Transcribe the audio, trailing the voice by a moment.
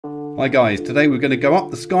Hi guys, today we're going to go up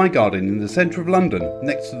the Sky Garden in the centre of London,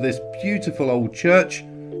 next to this beautiful old church.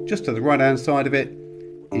 Just to the right hand side of it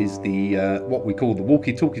is the what we call the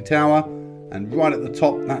walkie-talkie tower, and right at the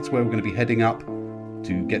top that's where we're going to be heading up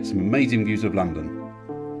to get some amazing views of London.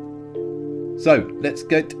 So let's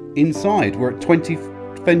get inside. We're at 20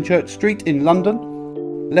 Fenchurch Street in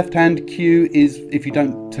London. Left hand queue is if you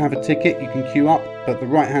don't have a ticket, you can queue up, but the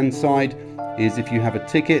right hand side is if you have a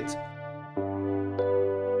ticket.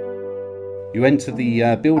 You enter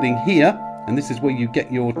the building here, and this is where you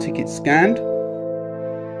get your ticket scanned.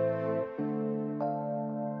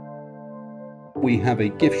 We have a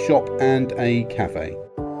gift shop and a cafe.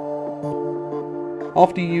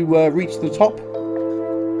 After you reach the top,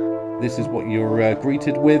 this is what you're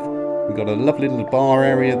greeted with. We've got a lovely little bar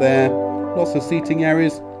area there, lots of seating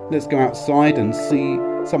areas. Let's go outside and see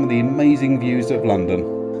some of the amazing views of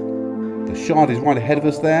London. The Shard is right ahead of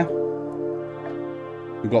us there.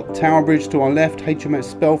 We've got Tower Bridge to our left,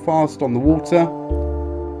 HMS Belfast on the water.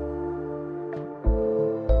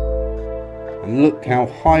 And look how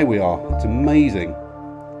high we are, it's amazing.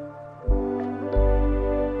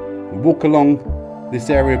 We walk along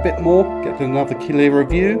this area a bit more, get another clearer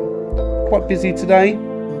view. Quite busy today.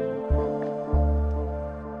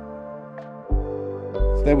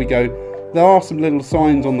 So there we go. There are some little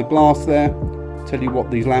signs on the glass there, tell you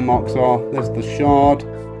what these landmarks are. There's the Shard.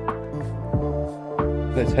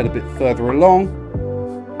 Let's head a bit further along.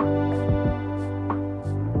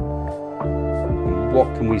 And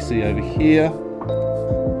what can we see over here?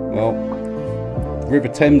 Well, the River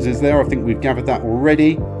Thames is there. I think we've gathered that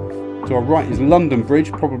already. To our right is London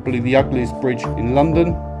Bridge, probably the ugliest bridge in London.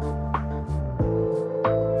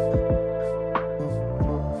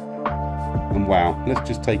 And wow, let's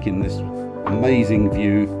just take in this amazing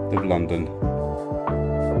view of London.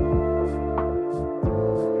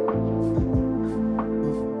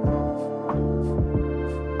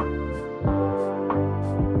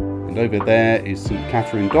 And over there is St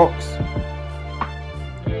Catherine Docks.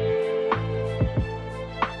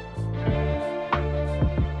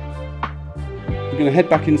 We're going to head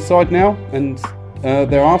back inside now, and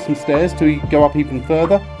there are some stairs to go up even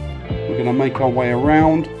further. We're going to make our way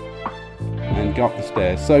around and go up the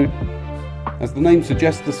stairs. So, as the name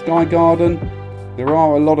suggests, the Sky Garden, there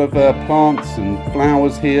are a lot of plants and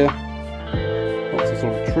flowers here. Lots of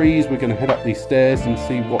sort of trees. We're going to head up these stairs and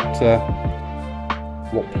see what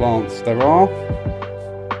plants there are,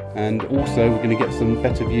 and also we're going to get some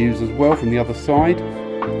better views as well from the other side.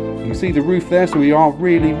 You can see the roof there, so we are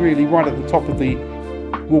really right at the top of the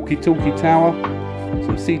walkie-talkie tower.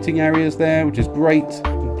 Some seating areas there, which is great.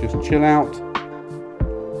 Just chill out.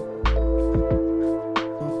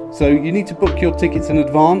 So you need to book your tickets in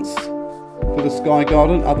advance for the Sky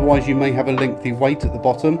Garden, otherwise you may have a lengthy wait at the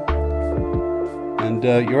bottom, and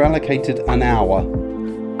you're allocated an hour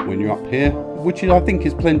when you're up here, which I think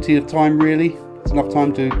is plenty of time really. It's enough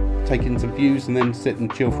time to take in some views and then sit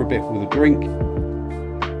and chill for a bit with a drink.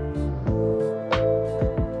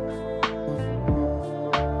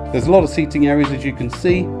 There's a lot of seating areas as you can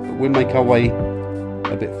see, but we'll make our way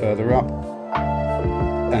a bit further up.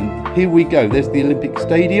 And here we go, there's the Olympic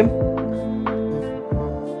Stadium.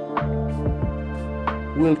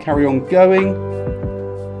 We'll carry on going.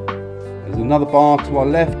 There's another bar to our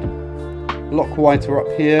left. A lot quieter up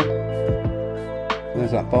here.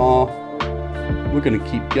 There's that bar. We're going to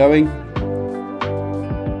keep going.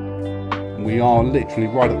 We are literally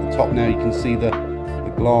right at the top now. You can see the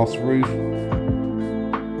glass roof.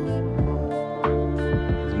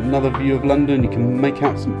 There's another view of London. You can make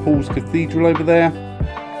out St Paul's Cathedral over there.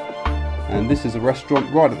 And this is a restaurant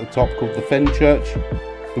right at the top called the Fenchurch.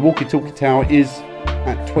 The walkie-talkie tower is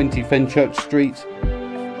at 20 Fenchurch Street.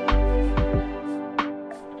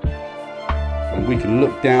 And we can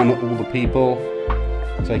look down at all the people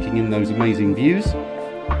taking in those amazing views.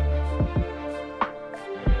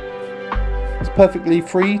 It's perfectly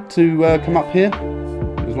free to come up here,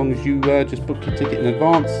 as long as you just book your ticket in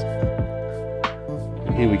advance.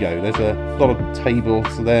 And here we go, there's a lot of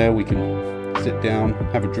tables there. We can sit down,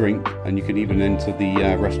 have a drink, and you can even enter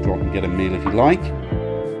the restaurant and get a meal if you like.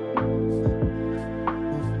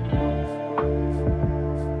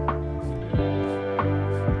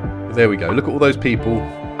 There we go, look at all those people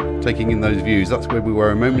taking in those views. That's where we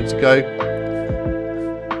were a moment ago.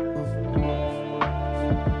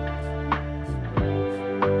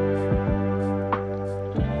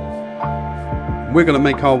 We're going to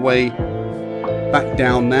make our way back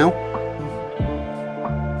down now.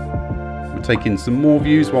 We'll take in some more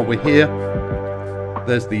views while we're here.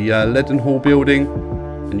 There's the Leadenhall building,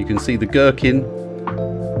 and you can see the Gherkin,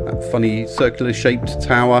 that funny circular shaped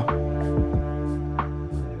tower.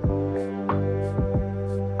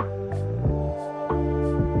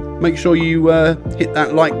 Make sure you hit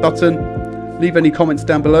that like button. Leave any comments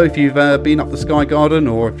down below if you've been up the Sky Garden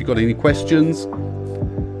or if you've got any questions.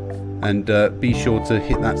 And be sure to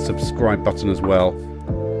hit that subscribe button as well.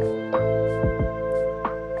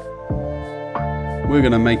 We're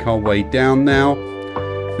going to make our way down now.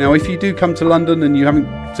 Now, if you do come to London and you haven't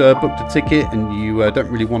booked a ticket and you don't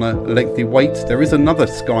really want a lengthy wait, there is another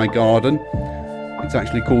Sky Garden. It's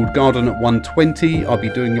actually called Garden at 120. I'll be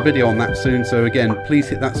doing a video on that soon. So again, please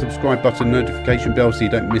hit that subscribe button, notification bell, so you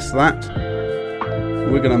don't miss that.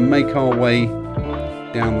 We're going to make our way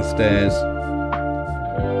down the stairs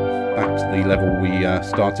back to the level we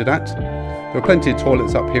started at. There are plenty of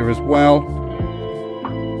toilets up here as well.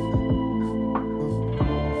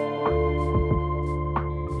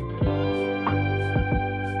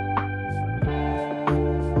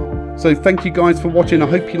 So thank you guys for watching. I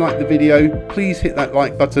hope you liked the video. Please hit that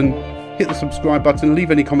like button, hit the subscribe button, leave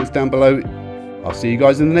any comments down below. I'll see you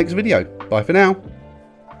guys in the next video. Bye for now.